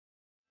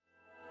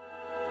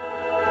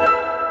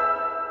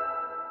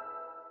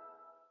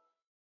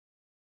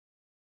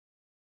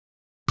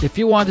If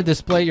you want to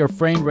display your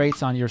frame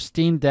rates on your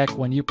Steam Deck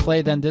when you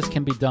play, then this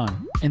can be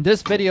done. In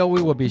this video,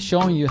 we will be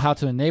showing you how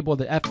to enable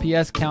the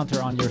FPS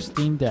counter on your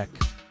Steam Deck.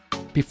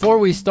 Before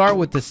we start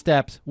with the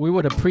steps, we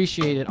would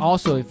appreciate it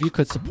also if you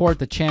could support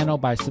the channel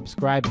by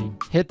subscribing.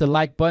 Hit the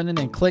like button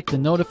and click the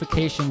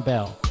notification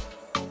bell.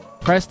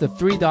 Press the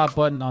 3-dot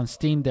button on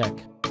Steam Deck.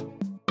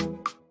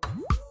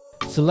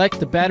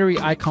 Select the battery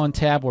icon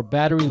tab or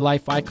battery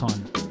life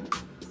icon.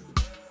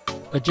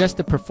 Adjust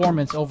the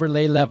performance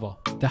overlay level.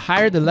 The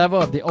higher the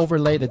level of the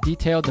overlay, the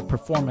detailed the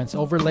performance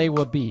overlay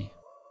will be.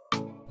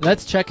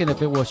 Let's check it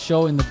if it will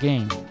show in the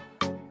game.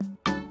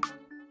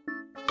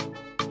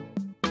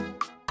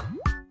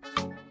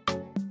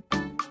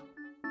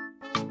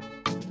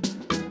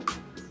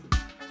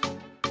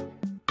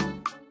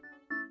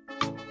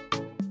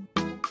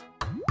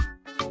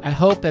 I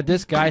hope that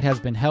this guide has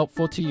been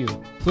helpful to you.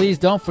 Please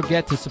don't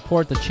forget to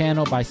support the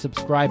channel by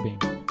subscribing.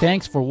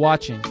 Thanks for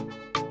watching.